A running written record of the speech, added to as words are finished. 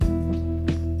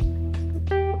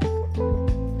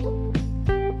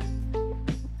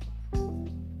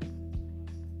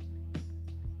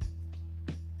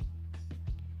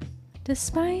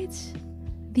Despite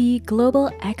the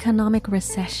global economic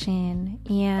recession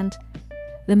and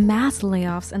the mass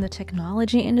layoffs in the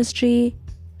technology industry,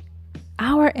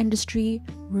 our industry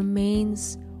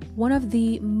remains one of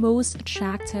the most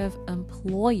attractive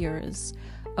employers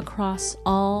across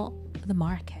all the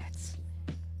markets.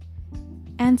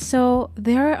 And so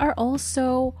there are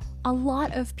also a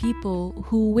lot of people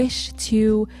who wish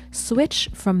to switch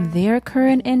from their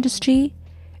current industry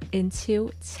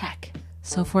into tech.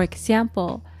 So for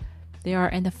example, they are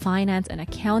in the finance and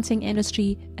accounting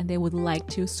industry and they would like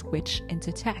to switch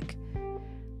into tech.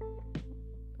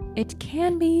 It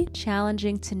can be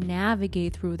challenging to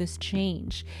navigate through this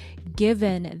change,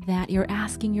 given that you're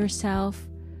asking yourself,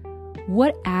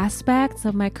 what aspects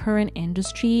of my current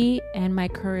industry and my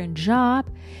current job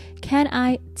can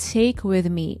I take with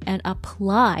me and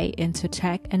apply into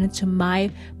tech and into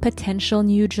my potential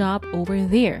new job over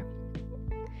there?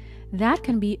 That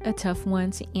can be a tough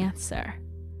one to answer.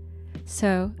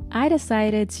 So I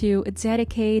decided to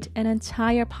dedicate an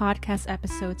entire podcast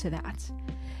episode to that.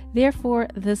 Therefore,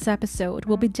 this episode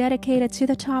will be dedicated to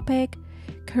the topic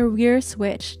career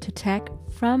switch to tech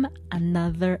from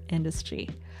another industry.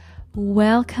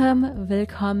 Welcome,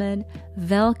 willkommen,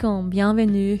 welcome,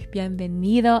 bienvenue,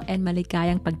 bienvenido, and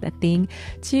maligayang pagdating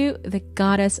to the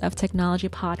Goddess of Technology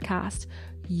podcast,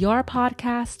 your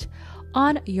podcast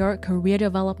on your career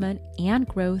development and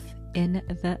growth in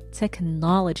the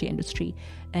technology industry.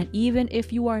 And even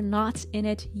if you are not in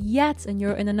it yet and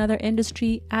you're in another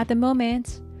industry at the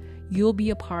moment, you'll be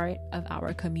a part of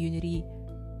our community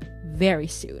very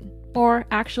soon. Or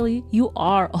actually, you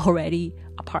are already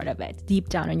a part of it, deep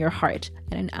down in your heart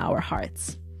and in our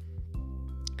hearts.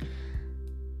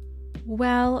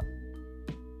 Well,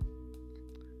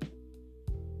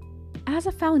 as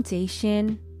a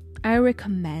foundation, I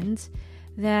recommend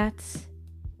that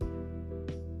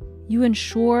you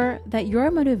ensure that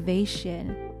your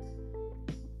motivation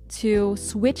to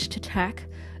switch to tech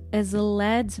is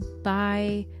led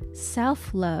by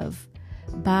self-love,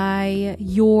 by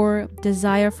your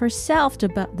desire for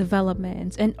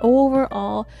self-development and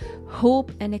overall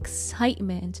hope and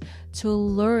excitement to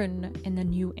learn in a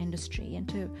new industry and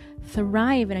to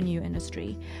thrive in a new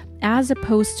industry, as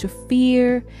opposed to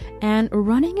fear and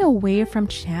running away from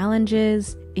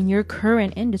challenges in your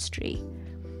current industry.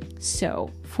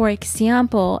 So, for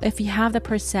example, if you have the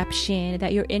perception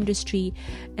that your industry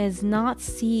is not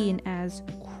seen as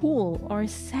cool or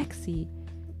sexy,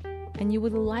 and you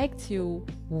would like to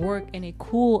work in a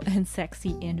cool and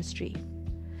sexy industry.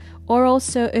 Or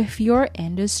also if your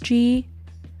industry,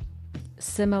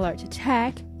 similar to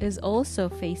tech, is also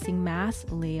facing mass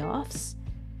layoffs,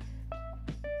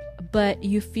 but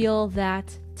you feel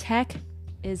that tech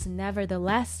is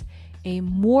nevertheless a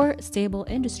more stable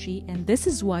industry and this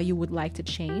is why you would like to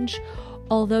change,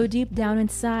 although deep down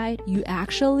inside you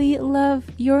actually love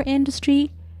your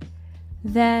industry,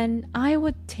 then I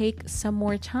would take some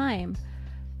more time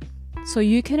so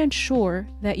you can ensure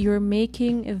that you're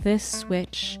making this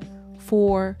switch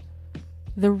for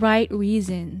the right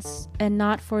reasons and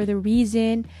not for the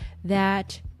reason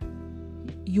that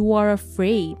you are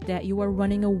afraid that you are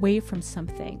running away from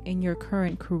something in your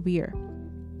current career.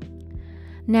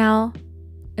 Now,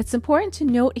 it's important to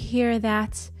note here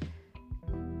that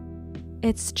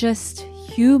it's just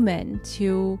human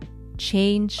to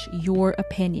change your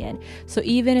opinion. So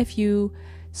even if you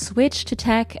switch to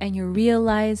tech and you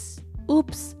realize,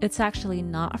 oops, it's actually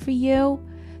not for you,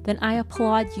 then I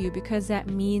applaud you because that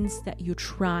means that you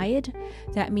tried.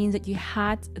 That means that you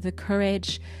had the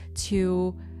courage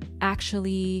to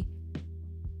actually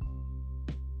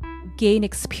gain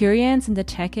experience in the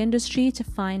tech industry to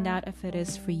find out if it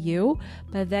is for you,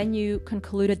 but then you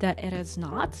concluded that it is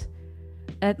not.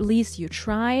 At least you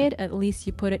tried, at least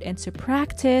you put it into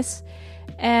practice,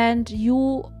 and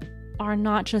you are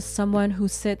not just someone who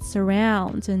sits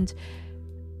around and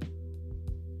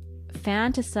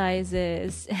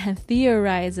fantasizes and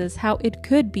theorizes how it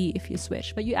could be if you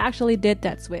switch, but you actually did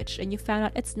that switch and you found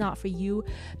out it's not for you,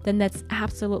 then that's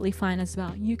absolutely fine as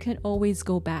well. You can always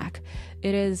go back.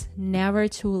 It is never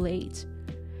too late.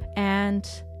 And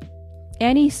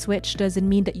any switch doesn't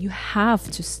mean that you have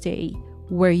to stay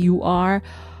where you are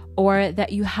or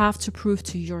that you have to prove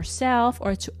to yourself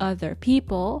or to other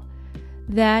people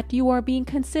that you are being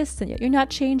consistent. You're not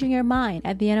changing your mind.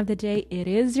 At the end of the day, it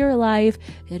is your life,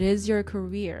 it is your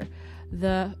career.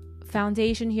 The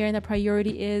foundation here and the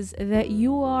priority is that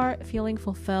you are feeling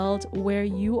fulfilled where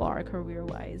you are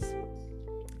career-wise.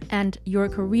 And your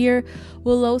career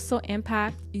will also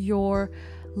impact your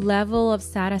level of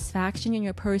satisfaction in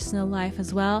your personal life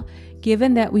as well,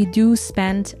 given that we do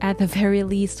spend at the very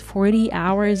least 40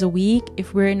 hours a week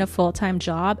if we're in a full-time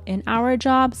job in our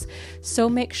jobs. So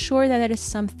make sure that it is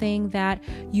something that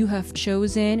you have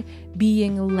chosen,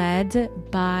 being led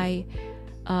by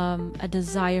a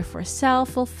desire for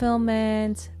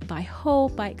self-fulfillment, by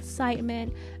hope, by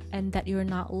excitement, and that you're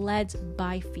not led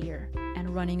by fear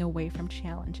and running away from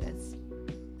challenges.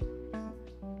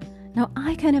 Now,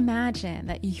 I can imagine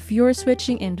that if you're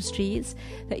switching industries,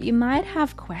 that you might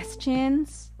have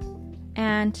questions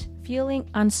and feeling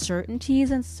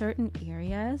uncertainties in certain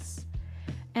areas.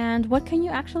 And what can you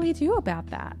actually do about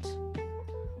that?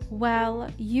 Well,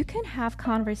 you can have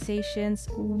conversations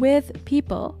with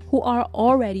people who are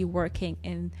already working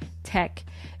in tech,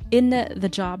 in the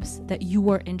jobs that you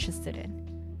are interested in.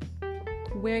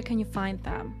 Where can you find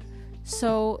them?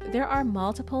 So there are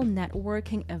multiple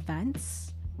networking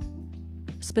events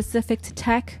specific to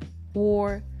tech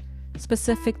or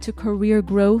specific to career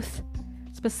growth,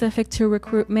 specific to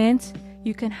recruitment.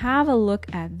 You can have a look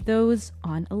at those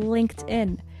on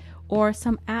LinkedIn or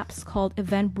some apps called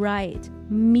Eventbrite,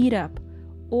 Meetup,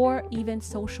 or even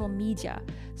social media.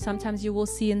 Sometimes you will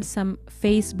see in some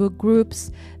Facebook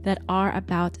groups that are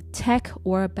about tech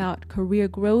or about career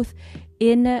growth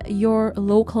in your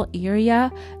local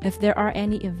area, if there are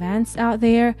any events out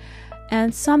there.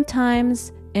 And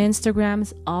sometimes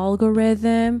Instagram's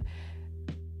algorithm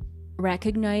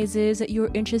recognizes that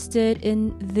you're interested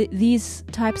in these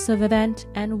types of event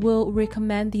and will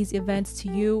recommend these events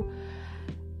to you.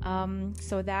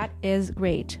 So that is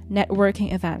great.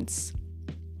 Networking events.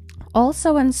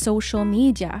 Also on social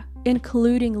media,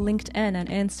 including LinkedIn and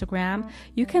Instagram,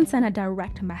 you can send a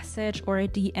direct message or a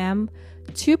DM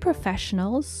to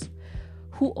professionals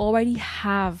who already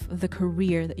have the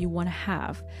career that you want to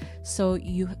have. So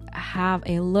you have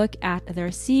a look at their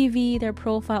CV, their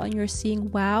profile, and you're seeing,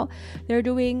 wow, they're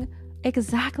doing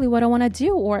exactly what I want to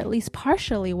do, or at least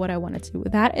partially what I want to do.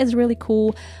 That is really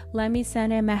cool. Let me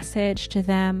send a message to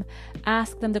them,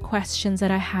 ask them the questions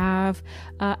that I have,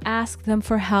 ask them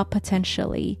for help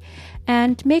potentially,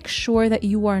 and make sure that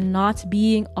you are not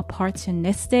being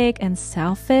opportunistic and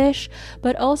selfish,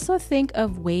 but also think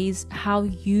of ways how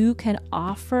you can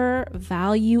offer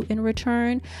value in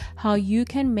return, how you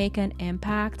can make an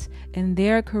impact in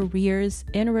their careers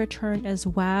in return as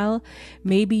well.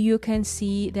 Maybe you can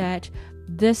see that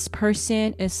this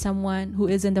person is someone who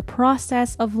is in the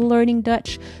process of learning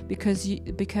Dutch because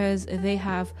they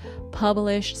have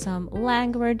published some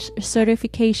language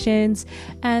certifications,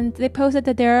 and they posted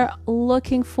that they're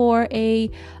looking for a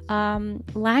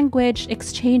language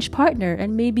exchange partner,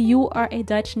 and maybe you are a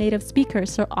Dutch native speaker,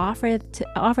 so offer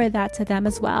that to them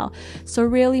as well. So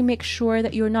really make sure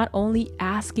that you're not only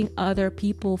asking other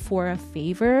people for a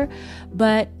favor,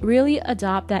 but really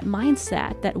adopt that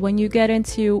mindset that when you get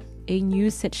into a new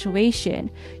situation,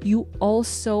 you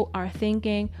also are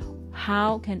thinking,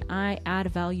 how can I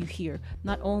add value here?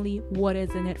 Not only what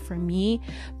is in it for me,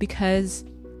 because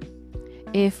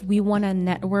if we want to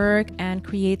network and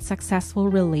create successful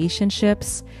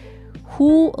relationships,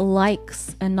 who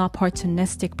likes an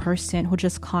opportunistic person who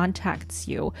just contacts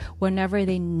you whenever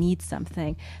they need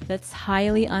something? That's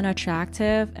highly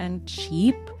unattractive and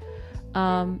cheap.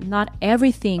 Not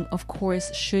everything, of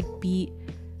course, should be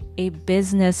a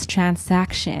business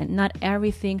transaction. Not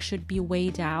everything should be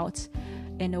weighed out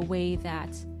in a way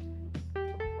that,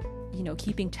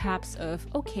 keeping tabs of,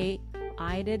 okay,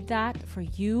 I did that for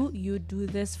you, you do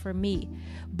this for me.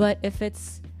 But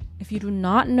if you do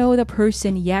not know the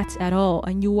person yet at all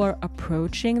and you are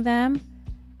approaching them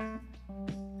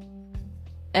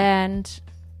and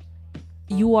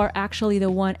you are actually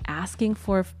the one asking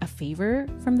for a favor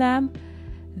from them,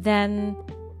 then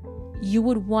you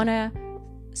would want to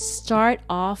start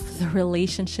off the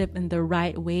relationship in the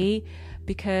right way,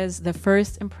 because the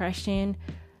first impression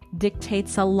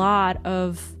dictates a lot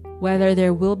of whether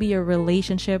there will be a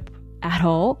relationship at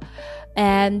all,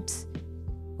 and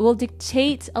will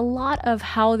dictate a lot of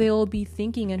how they will be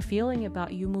thinking and feeling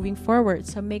about you moving forward.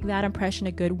 So make that impression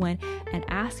a good one and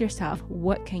ask yourself,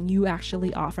 what can you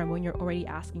actually offer when you're already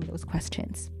asking those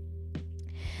questions?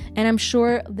 And I'm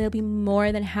sure they'll be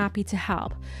more than happy to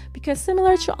help, because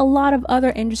similar to a lot of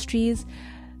other industries,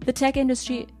 the tech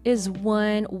industry is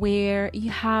one where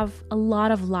you have a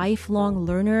lot of lifelong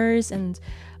learners and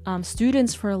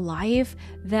students for life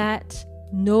that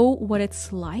know what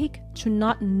it's like to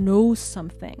not know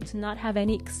something, to not have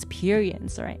any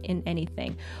experience or in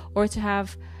anything, or to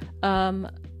have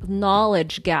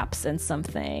knowledge gaps in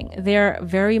something. They're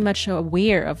very much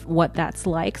aware of what that's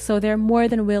like, so they're more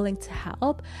than willing to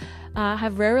help.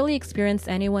 Have rarely experienced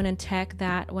anyone in tech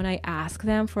that when I asked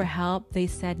them for help, they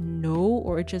said no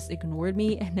or just ignored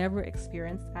me. I never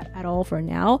experienced that at all for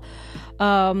now.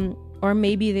 Or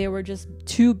maybe they were just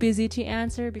too busy to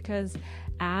answer, because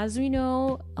as we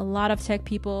know, a lot of tech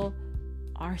people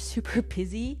are super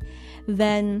busy.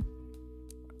 Then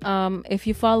if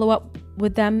you follow up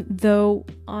with them though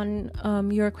on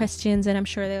your questions, and I'm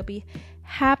sure they'll be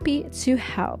happy to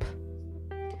help.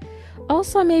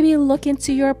 Also, maybe look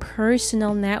into your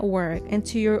personal network,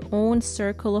 into your own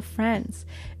circle of friends,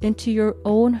 into your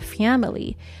own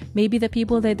family. Maybe the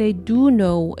people that they do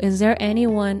know, is there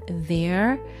anyone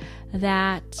there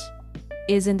that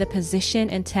is in the position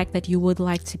in tech that you would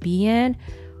like to be in?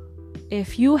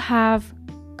 If you have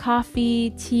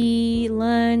coffee, tea,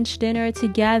 lunch, dinner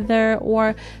together,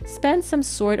 or spend some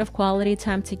sort of quality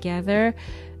time together,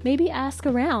 maybe ask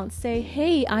around. Say,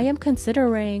 hey, I am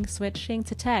considering switching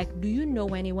to tech. Do you know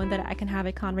anyone that I can have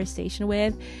a conversation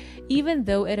with? Even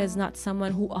though it is not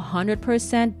someone who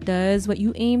 100% does what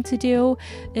you aim to do,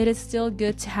 it is still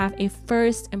good to have a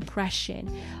first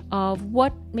impression of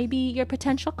what maybe your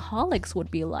potential colleagues would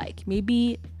be like.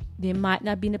 Maybe they might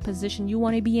not be in a position you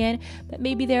want to be in, but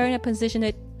maybe they're in a position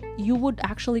that you would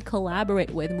actually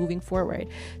collaborate with moving forward.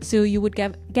 So you would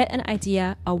get an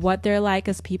idea of what they're like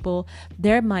as people,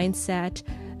 their mindset,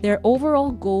 their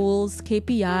overall goals,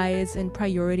 KPIs, and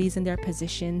priorities in their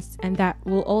positions, and that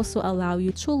will also allow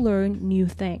you to learn new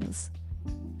things.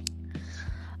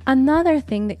 Another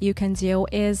thing that you can do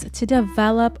is to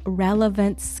develop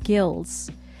relevant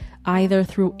skills, either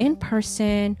through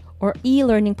in-person or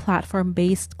e-learning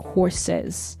platform-based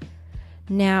courses.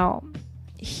 Now,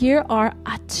 here are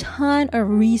a ton of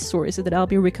resources that I'll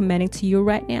be recommending to you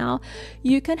right now.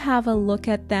 You can have a look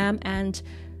at them and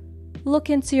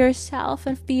look into yourself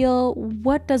and feel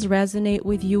what does resonate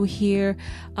with you here.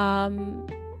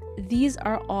 These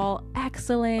are all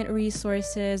excellent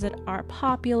resources that are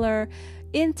popular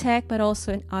in tech, but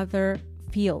also in other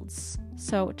fields.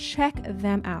 So check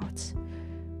them out.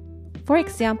 For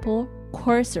example,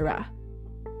 Coursera,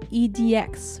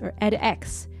 EDX or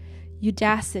edX,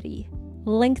 Udacity,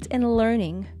 LinkedIn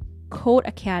Learning, Code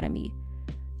Academy,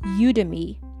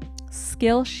 Udemy,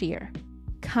 Skillshare,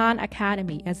 Khan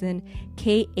Academy, as in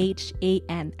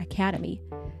KHAN Academy,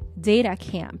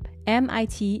 DataCamp,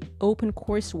 MIT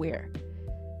OpenCourseWare,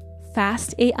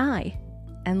 Fast AI,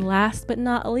 and last but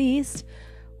not least,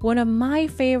 one of my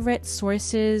favorite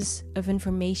sources of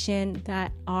information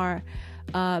that are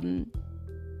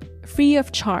free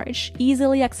of charge,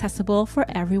 easily accessible for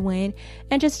everyone,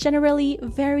 and just generally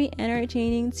very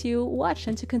entertaining to watch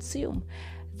and to consume.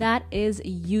 That is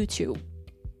YouTube.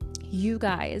 You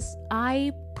guys,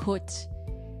 I put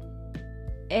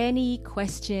any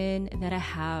question that I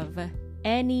have,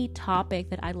 any topic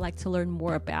that I'd like to learn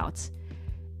more about,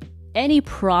 any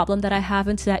problem that I have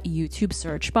into that YouTube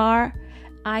search bar.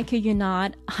 I kid you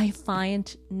not, I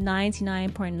find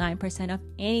 99.9% of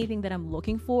anything that I'm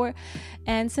looking for.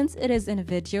 And since it is in a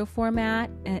video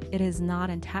format and it is not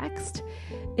in text,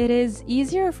 it is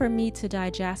easier for me to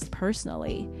digest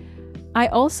personally. I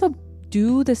also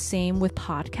do the same with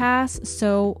podcasts.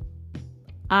 So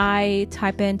I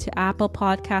type into Apple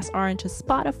Podcasts or into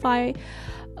Spotify,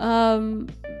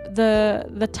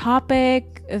 the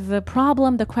topic, the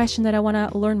problem, the question that I want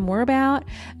to learn more about,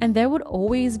 and there would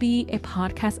always be a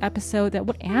podcast episode that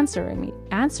would answer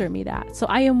me that. So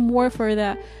I am more for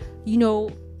the,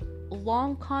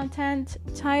 long content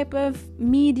type of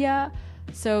media,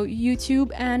 so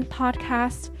YouTube and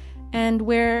podcast, and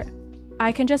where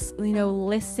I can just,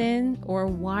 listen or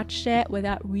watch it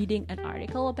without reading an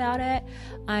article about it.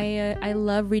 I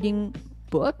love reading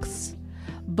books,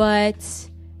 but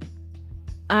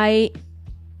I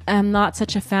am not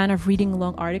such a fan of reading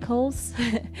long articles.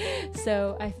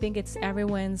 So I think it's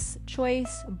everyone's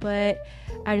choice, but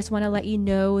I just want to let you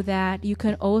know that you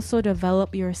can also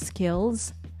develop your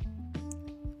skills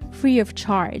free of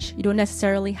charge. You don't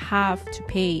necessarily have to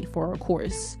pay for a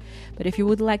course, but if you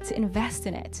would like to invest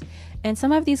in it. And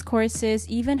some of these courses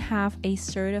even have a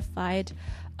certification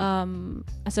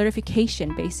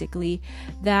basically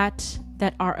that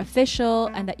are official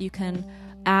and that you can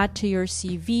add to your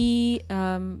CV,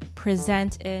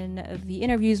 present in the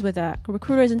interviews with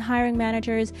recruiters and hiring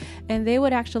managers, and they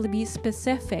would actually be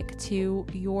specific to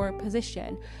your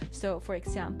position. So, for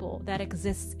example, that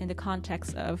exists in the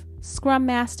context of Scrum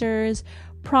Masters,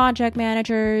 project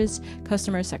managers,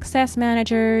 customer success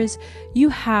managers. You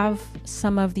have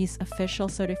some of these official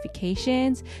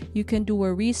certifications. You can do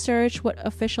a research what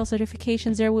official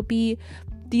certifications there would be.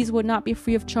 These would not be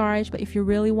free of charge, but if you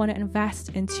really want to invest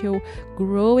into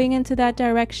growing into that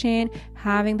direction,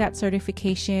 having that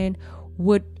certification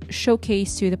would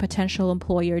showcase to the potential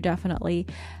employer definitely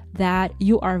that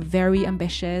you are very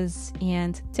ambitious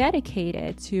and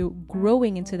dedicated to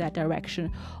growing into that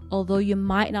direction, although you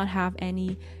might not have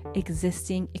any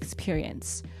existing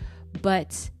experience.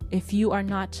 But if you are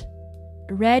not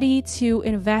ready to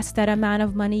invest that amount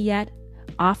of money yet,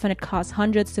 often it costs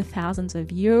hundreds to thousands of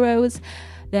euros,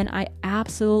 then I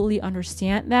absolutely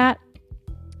understand that.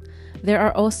 There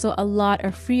are also a lot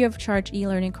of free of charge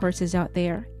e-learning courses out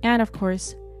there, and of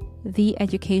course, the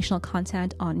educational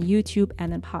content on YouTube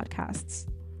and then podcasts.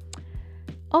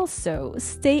 Also,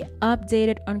 stay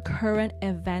updated on current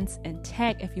events in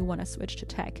tech if you want to switch to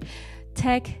tech.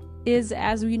 Tech is,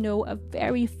 as we know, a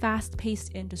very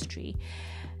fast-paced industry,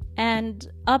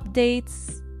 and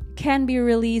updates can be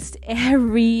released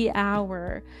every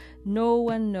hour. No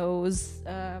one knows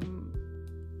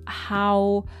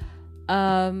how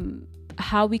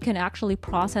we can actually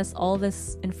process all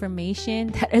this information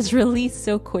that is released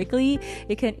so quickly.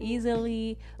 It can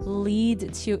easily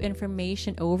lead to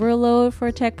information overload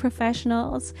for tech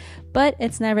professionals, but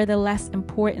it's nevertheless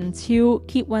important to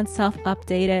keep oneself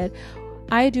updated.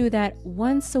 I do that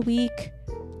once a week,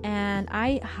 and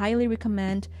I highly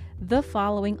recommend the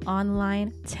following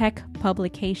online tech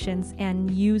publications and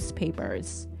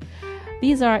newspapers.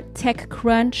 These are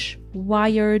TechCrunch,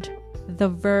 Wired, The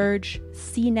Verge,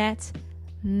 CNET,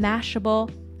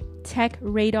 Mashable, Tech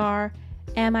Radar,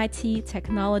 MIT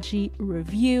Technology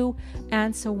Review,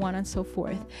 and so on and so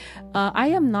forth. I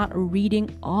am not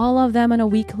reading all of them on a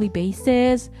weekly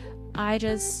basis. I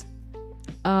just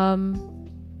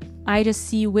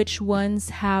see which ones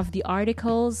have the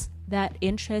articles that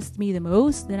interest me the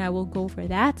most, then I will go for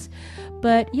that.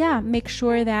 But yeah, make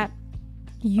sure that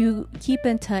you keep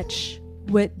in touch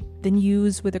with the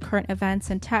news, with the current events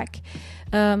in tech,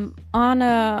 on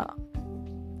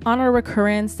a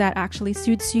recurrence that actually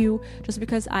suits you. Just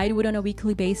because I do it on a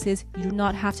weekly basis, you do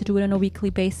not have to do it on a weekly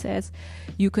basis.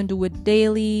 You can do it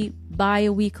daily,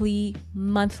 bi-weekly,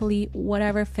 monthly,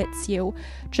 whatever fits you.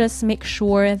 Just make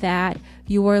sure that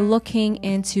you are looking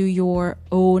into your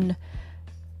own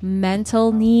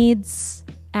mental needs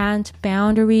and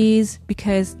boundaries,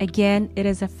 because again, it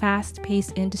is a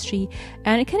fast-paced industry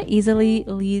and it can easily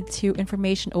lead to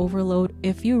information overload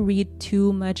if you read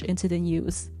too much into the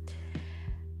news.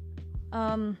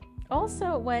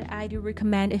 Also, what I do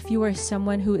recommend, if you are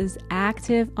someone who is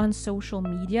active on social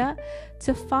media,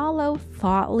 to follow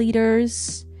thought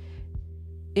leaders,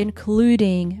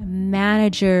 including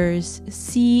managers,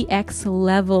 CX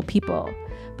level people,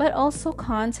 but also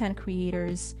content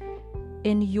creators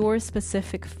in your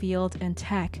specific field in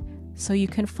tech. So you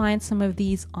can find some of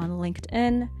these on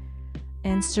LinkedIn,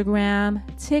 Instagram,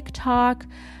 TikTok,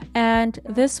 and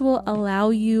this will allow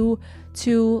you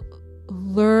to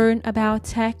learn about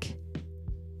tech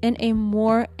in a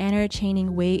more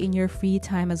entertaining way in your free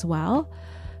time as well.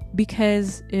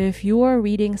 Because if you are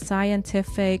reading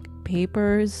scientific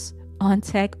papers on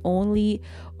tech only,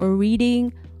 or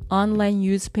reading online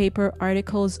newspaper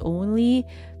articles only,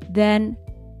 then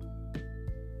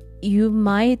you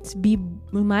might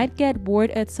get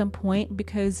bored at some point,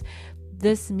 because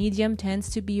this medium tends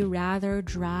to be rather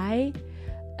dry.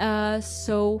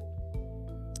 So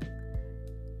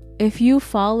if you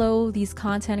follow these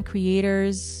content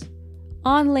creators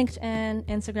on LinkedIn,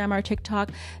 Instagram, or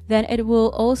TikTok, then it will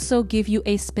also give you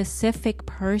a specific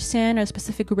person or a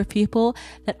specific group of people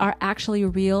that are actually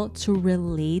real to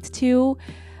relate to.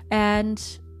 And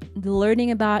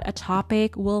learning about a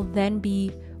topic will then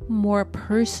be more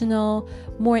personal,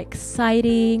 more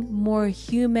exciting, more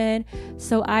human.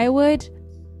 So I would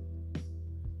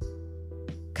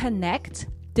connect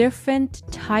different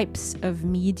types of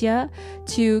media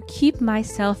to keep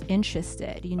myself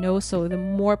interested, so the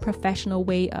more professional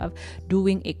way of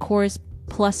doing a course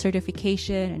plus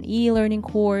certification, an e-learning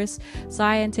course,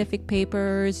 scientific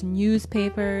papers,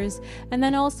 newspapers, and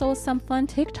then also some fun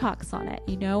TikToks on it,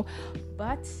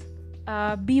 but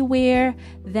beware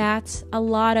that a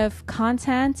lot of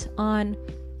content on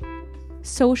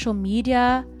social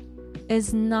media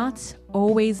is not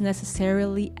always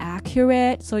necessarily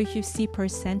accurate. So if you see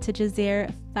percentages there,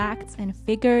 facts and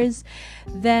figures,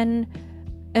 then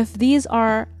if these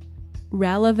are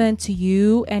relevant to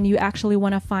you and you actually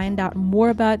want to find out more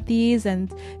about these,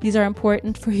 and these are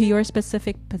important for your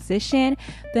specific position,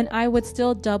 then I would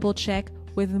still double check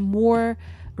with more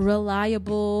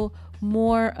reliable,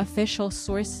 more official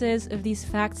sources if these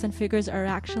facts and figures are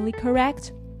actually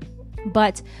correct.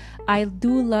 But I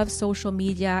do love social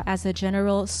media as a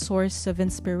general source of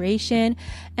inspiration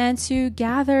and to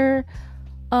gather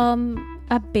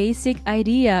a basic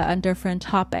idea on different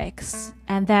topics.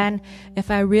 And then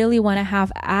if I really want to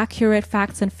have accurate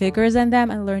facts and figures in them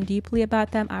and learn deeply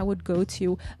about them, I would go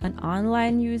to an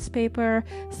online newspaper,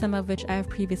 some of which I've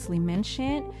previously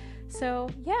mentioned. So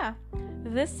yeah,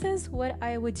 this is what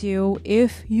I would do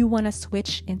if you want to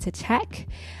switch into tech.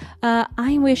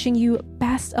 I'm wishing you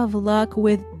best of luck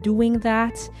with doing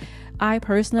that. I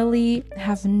personally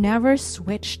have never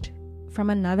switched from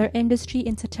another industry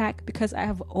into tech because I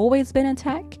have always been in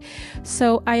tech.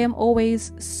 So I am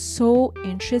always so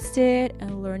interested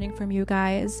in learning from you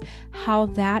guys how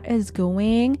that is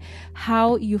going,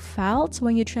 how you felt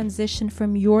when you transitioned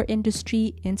from your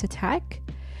industry into tech,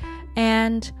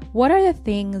 and what are the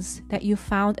things that you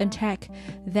found in tech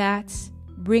that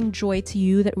bring joy to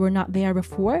you that were not there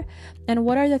before, and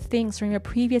what are the things from your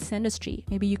previous industry,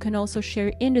 maybe you can also share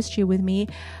your industry with me,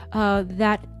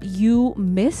 that you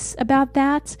miss about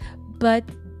that but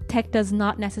tech does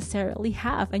not necessarily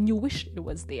have and you wish it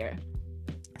was there.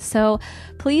 So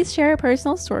please share your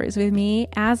personal stories with me,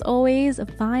 as always,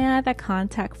 via the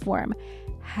contact form.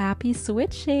 Happy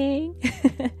switching.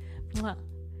 Mwah.